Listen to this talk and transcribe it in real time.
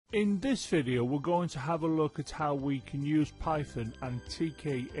In this video we're going to have a look at how we can use Python and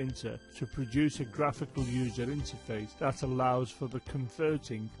tkinter to produce a graphical user interface that allows for the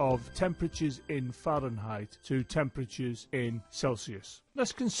converting of temperatures in Fahrenheit to temperatures in Celsius.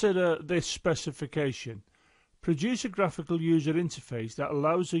 Let's consider this specification. Produce a graphical user interface that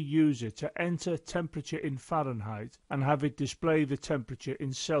allows a user to enter temperature in Fahrenheit and have it display the temperature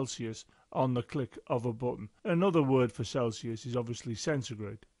in Celsius on the click of a button. Another word for Celsius is obviously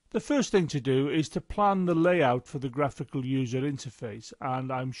centigrade. The first thing to do is to plan the layout for the graphical user interface, and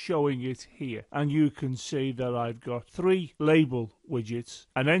I'm showing it here. And you can see that I've got 3 label widgets,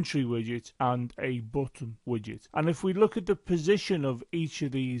 an entry widget and a button widget. And if we look at the position of each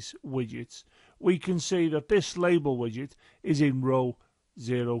of these widgets, we can see that this label widget is in row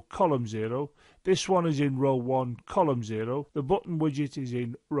 0, column 0. This one is in row 1, column 0. The button widget is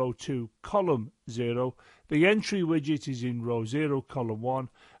in row 2, column 0. The entry widget is in row 0, column 1.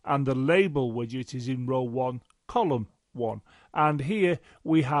 And the label widget is in row 1, column 1. And here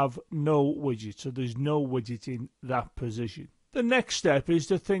we have no widget, so there's no widget in that position. The next step is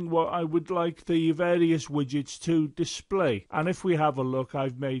to think what I would like the various widgets to display. And if we have a look,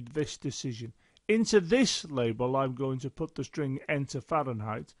 I've made this decision. Into this label I'm going to put the string enter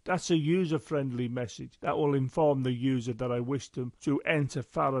Fahrenheit. That's a user-friendly message that will inform the user that I wish them to enter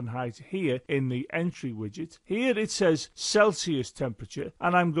Fahrenheit here in the entry widget. Here it says Celsius temperature,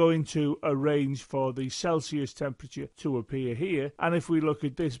 and I'm going to arrange for the Celsius temperature to appear here. And if we look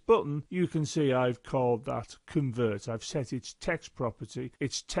at this button, you can see I've called that convert. I've set its text property,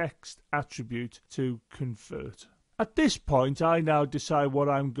 its text attribute, to convert. At this point, I now decide what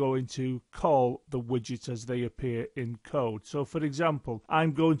I'm going to call the widgets as they appear in code. So, for example,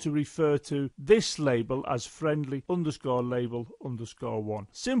 I'm going to refer to this label as friendly _ label _ 1,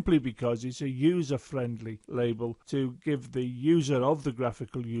 simply because it's a user-friendly label to give the user of the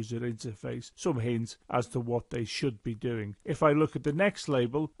graphical user interface some hint as to what they should be doing. If I look at the next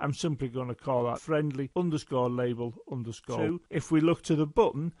label, I'm simply going to call that friendly _ label _ 2. If we look to the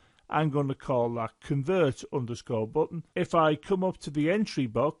button, I'm going to call that convert _ button. If I come up to the entry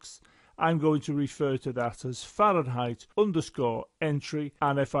box, I'm going to refer to that as Fahrenheit _ entry.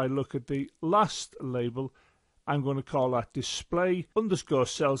 And if I look at the last label, I'm going to call that display _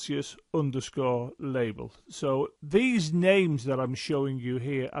 Celsius _ label. So these names that I'm showing you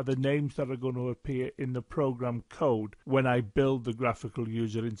here are the names that are going to appear in the program code when I build the graphical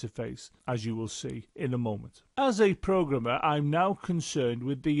user interface, as you will see in a moment. As a programmer, I'm now concerned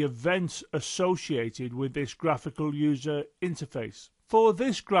with the events associated with this graphical user interface. For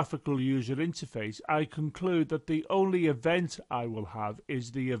this graphical user interface, I conclude that the only event I will have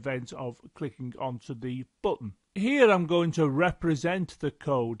is the event of clicking onto the button. Here I'm going to represent the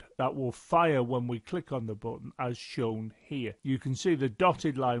code that will fire when we click on the button as shown here. You can see the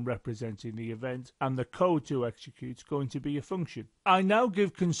dotted line representing the event, and the code to execute is going to be a function. I now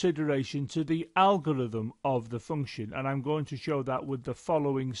give consideration to the algorithm of the function, and I'm going to show that with the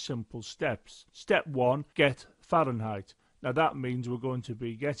following simple steps. Step 1, get Fahrenheit. Now that means we're going to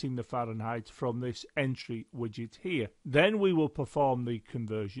be getting the Fahrenheit from this entry widget here. Then we will perform the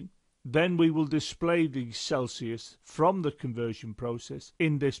conversion. Then we will display the Celsius from the conversion process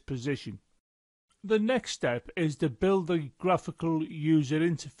in this position. The next step is to build the graphical user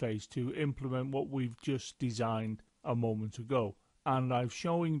interface to implement what we've just designed a moment ago. And I'm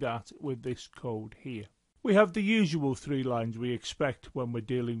showing that with this code here. We have the usual 3 lines we expect when we're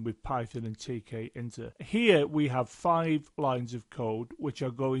dealing with Python and tkinter. Here we have 5 lines of code which are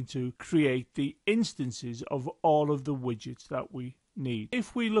going to create the instances of all of the widgets that we need.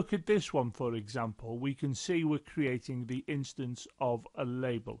 If we look at this one, for example, we can see we're creating the instance of a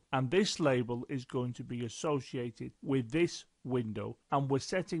label, and this label is going to be associated with this window, and we're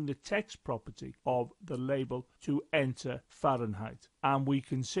setting the text property of the label to enter Fahrenheit, and we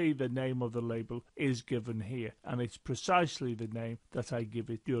can see the name of the label is given here, and it's precisely the name that I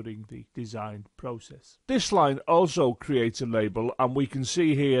give it during the design process. This line also creates a label, and we can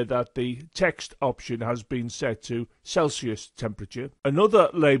see here that the text option has been set to Celsius temperature.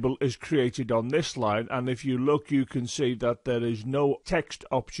 Another label is created on this line, and if you look, you can see that there is no text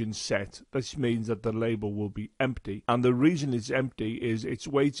option set. This means that the label will be empty, and the reason it's empty is it's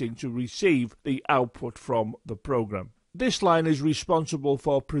waiting to receive the output from the program. This line is responsible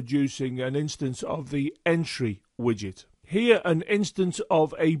for producing an instance of the entry widget. Here an instance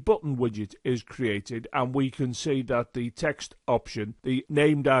of a button widget is created, and we can see that the text option, the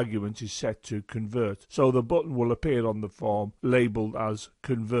named argument, is set to convert. So the button will appear on the form labeled as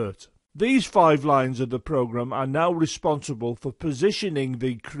convert. These 5 lines of the program are now responsible for positioning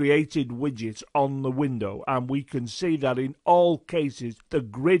the created widgets on the window, and we can see that in all cases the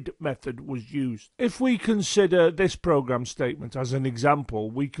grid method was used. If we consider this program statement as an example,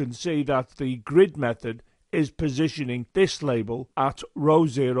 we can see that the grid method is positioning this label at row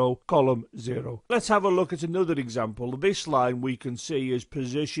 0, column 0. Let's have a look at another example. This line we can see is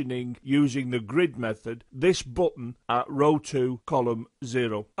positioning, using the grid method, this button at row 2, column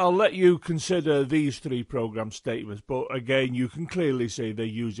 0. I'll let you consider these 3 program statements, but again you can clearly see they're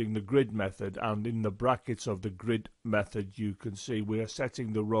using the grid method, and in the brackets of the grid method you can see we are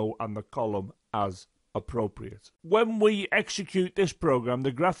setting the row and the column as appropriate. When we execute this program,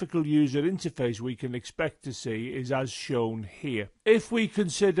 the graphical user interface we can expect to see is as shown here. If we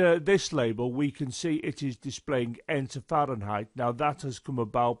consider this label, we can see it is displaying enter Fahrenheit. Now that has come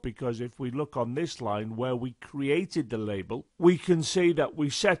about because if we look on this line where we created the label, we can see that we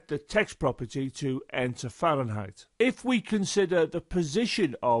set the text property to enter Fahrenheit. If we consider the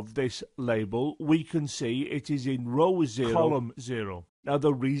position of this label, we can see it is in row 0, column 0. Now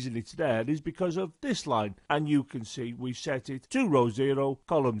the reason it's there is because of this line, and you can see we set it to row 0,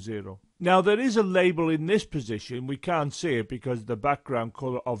 column 0. Now there is a label in this position. We can't see it because the background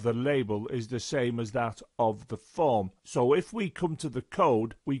color of the label is the same as that of the form. So if we come to the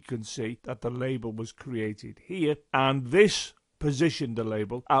code, we can see that the label was created here, and this positioned the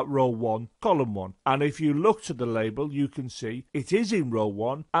label at row 1, column 1. And if you look to the label, you can see it is in row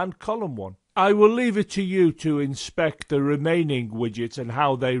 1 and column 1. I will leave it to you to inspect the remaining widgets and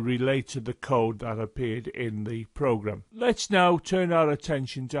how they relate to the code that appeared in the program. Let's now turn our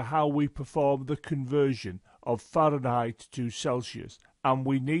attention to how we perform the conversion of Fahrenheit to Celsius, and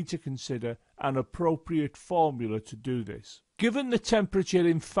we need to consider an appropriate formula to do this. Given the temperature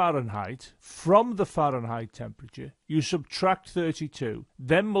in Fahrenheit, from the Fahrenheit temperature, you subtract 32,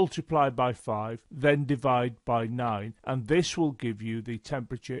 then multiply by 5, then divide by 9, and this will give you the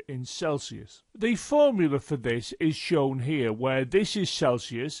temperature in Celsius. The formula for this is shown here, where this is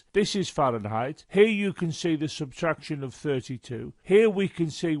Celsius, this is Fahrenheit. Here you can see the subtraction of 32. Here we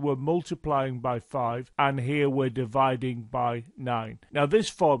can see we're multiplying by 5, and here we're dividing by 9. Now this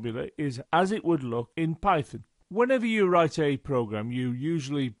formula is as it would look in Python. Whenever you write a program, you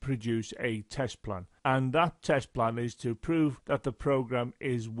usually produce a test plan, and that test plan is to prove that the program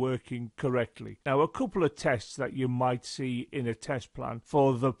is working correctly. Now, a couple of tests that you might see in a test plan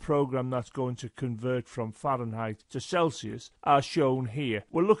for the program that's going to convert from Fahrenheit to Celsius are shown here.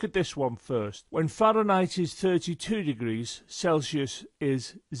 We'll look at this one first. When Fahrenheit is 32 degrees, Celsius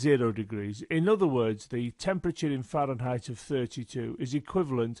is 0 degrees. In other words, the temperature in Fahrenheit of 32 is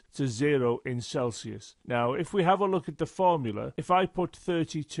equivalent to 0 in Celsius. Now, if we have a look at the formula, if I put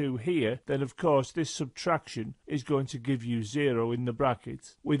 32 here, then of course this subtraction is going to give you 0 in the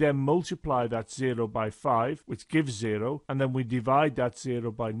brackets. We then multiply that 0 by 5, which gives 0, and then we divide that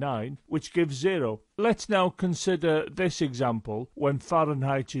 0 by 9, which gives 0. Let's now consider this example when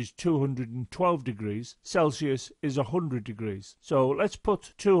Fahrenheit is 212 degrees, Celsius is 100 degrees. So let's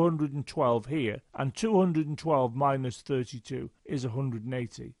put 212 here, and 212 minus 32 is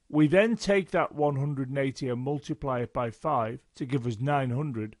 180. We then take that 180 and multiply it by 5 to give us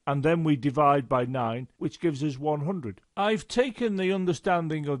 900, and then we divide by 9, which gives us 100. I've taken the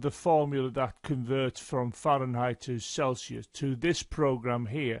understanding of the formula that converts from Fahrenheit to Celsius to this program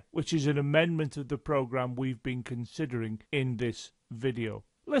here, which is an amendment of the program we've been considering in this video.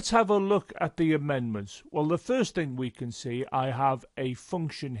 Let's have a look at the amendments. Well, the first thing we can see, I have a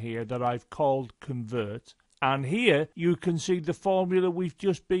function here that I've called convert. And here you can see the formula we've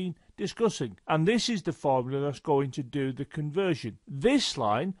just been discussing. And this is the formula that's going to do the conversion. This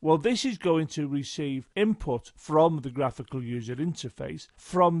line, well, this is going to receive input from the graphical user interface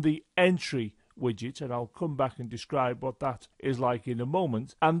from the entry widget, and I'll come back and describe what that is like in a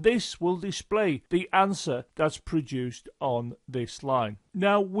moment, and this will display the answer that's produced on this line.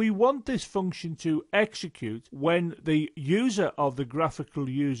 Now, we want this function to execute when the user of the graphical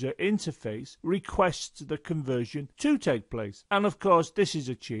user interface requests the conversion to take place, and of course this is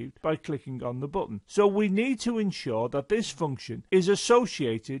achieved by clicking on the button. So we need to ensure that this function is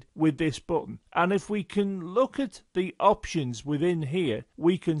associated with this button, and if we can look at the options within here,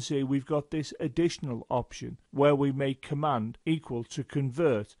 we can see we've got this additional option where we make command equal to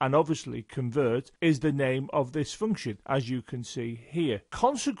convert, and obviously convert is the name of this function, as you can see here. here.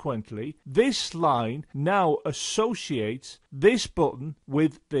 Consequently, this line now associates this button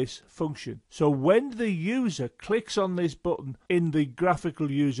with this function. So when the user clicks on this button in the graphical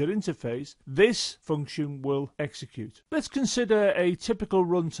user interface, this function will execute. Let's consider a typical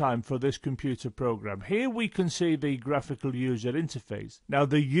runtime for this computer program. Here we can see the graphical user interface. Now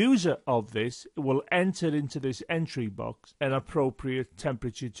the user of this will enter into this entry box an appropriate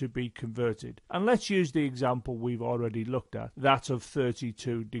temperature to be converted. And let's use the example we've already looked at, that of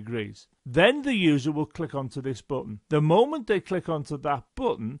 32 degrees. Then the user will click onto this button. The moment they click onto that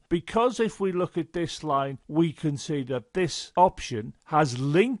button, because if we look at this line, we can see that this option has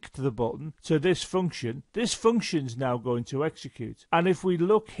linked the button to this function. This function is now going to execute. And if we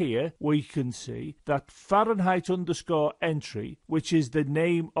look here, we can see that Fahrenheit_entry, which is the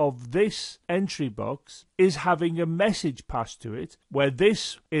name of this entry box, is having a message passed to it, where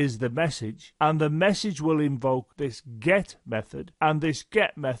this is the message, and the message will invoke this get method, and this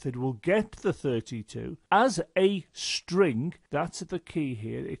get method will get the 32 as a string. That's the key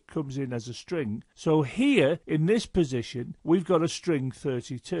here. It comes in as a string. So here in this position we've got a string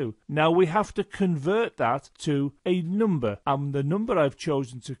 32. Now we have to convert that to a number, and the number I've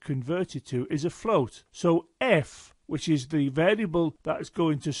chosen to convert it to is a float. So f, which is the variable that is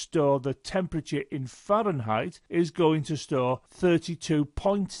going to store the temperature in Fahrenheit, is going to store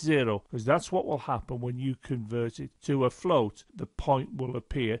 32.0, because that's what will happen when you convert it to a float. The point will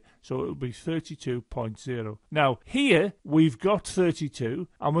appear, so it will be 32.0. Now here we've got 32,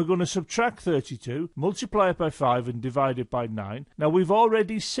 and we're going to subtract 32, multiply it by 5 and divide it by 9. Now we've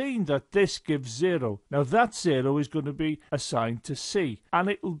already seen that this gives 0. Now that 0 is going to be assigned to C, and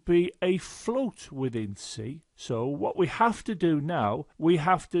it will be a float within C. So what we have to do now, we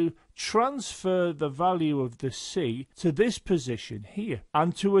have to transfer the value of the C to this position here.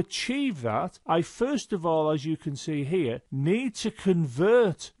 And to achieve that, I first of all, as you can see here, need to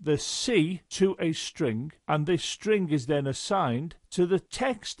convert the C to a string, and this string is then assigned to the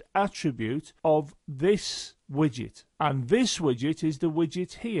text attribute of this widget. And this widget is the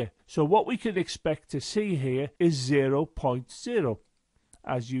widget here. So what we can expect to see here is 0.0,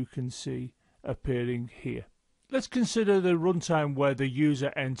 as you can see appearing here. Let's consider the runtime where the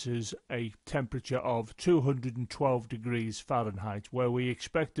user enters a temperature of 212 degrees Fahrenheit, where we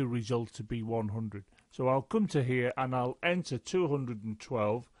expect the result to be 100. So I'll come to here and I'll enter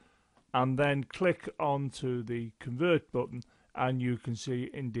 212 and then click onto the convert button, and you can see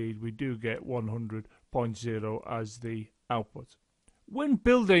indeed we do get 100.0 as the output. When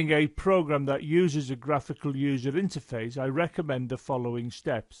building a program that uses a graphical user interface, I recommend the following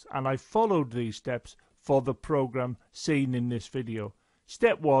steps, and I followed these steps for the program seen in this video.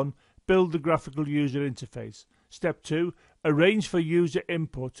 Step 1, build the graphical user interface. Step 2, arrange for user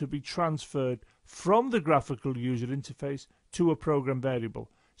input to be transferred from the graphical user interface to a program variable.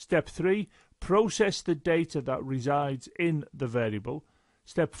 Step 3, process the data that resides in the variable.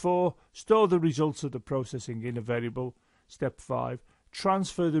 Step 4, store the results of the processing in a variable. Step 5,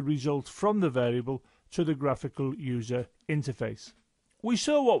 transfer the result from the variable to the graphical user interface. We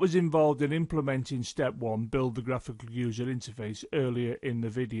saw what was involved in implementing step 1, build the graphical user interface, earlier in the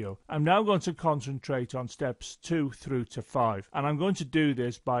video. I'm now going to concentrate on steps 2 through to 5, and I'm going to do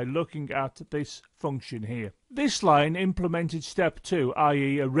this by looking at this function here. This line implemented step 2,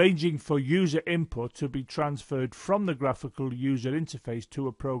 i.e. arranging for user input to be transferred from the graphical user interface to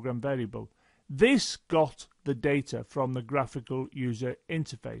a program variable. This got the data from the graphical user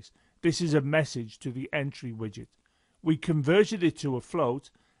interface. This is a message to the entry widget. We converted it to a float,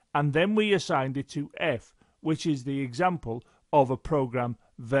 and then we assigned it to f, which is the example of a program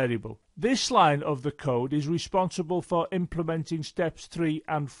variable. This line of the code is responsible for implementing steps 3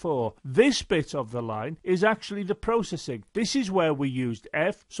 and 4. This bit of the line is actually the processing. This is where we used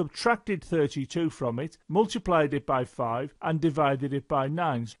f, subtracted 32 from it, multiplied it by 5 and divided it by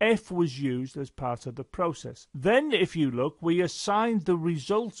 9. F was used as part of the process. Then if you look, we assigned the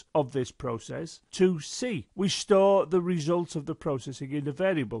result of this process to C. We store the result of the processing in a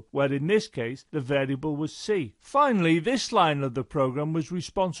variable, where in this case the variable was C. Finally, this line of the program was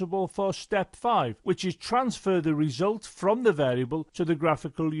responsible for step 5, which is transfer the result from the variable to the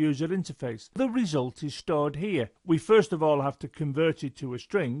graphical user interface. The result is stored here. We first of all have to convert it to a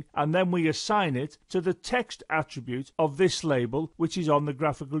string, and then we assign it to the text attribute of this label, which is on the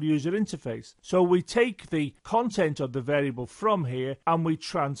graphical user interface. So we take the content of the variable from here and we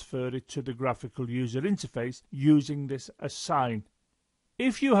transfer it to the graphical user interface using this assign.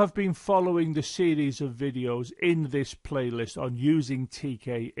 If you have been following the series of videos in this playlist on using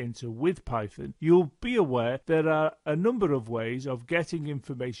tkinter with Python, you'll be aware there are a number of ways of getting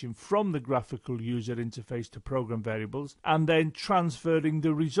information from the graphical user interface to program variables and then transferring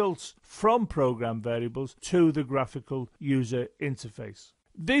the results from program variables to the graphical user interface.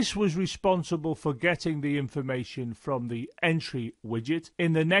 This was responsible for getting the information from the entry widget.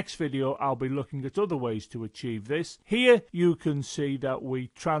 In the next video, I'll be looking at other ways to achieve this. Here you can see that we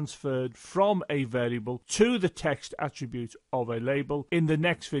transferred from a variable to the text attribute of a label. In the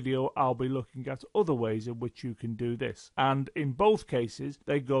next video, I'll be looking at other ways in which you can do this. And in both cases,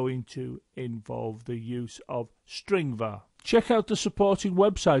 they're going to involve the use of string var. Check out the supporting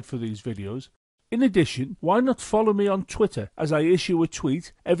website for these videos. In addition, why not follow me on Twitter, as I issue a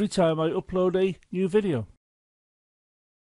tweet every time I upload a new video.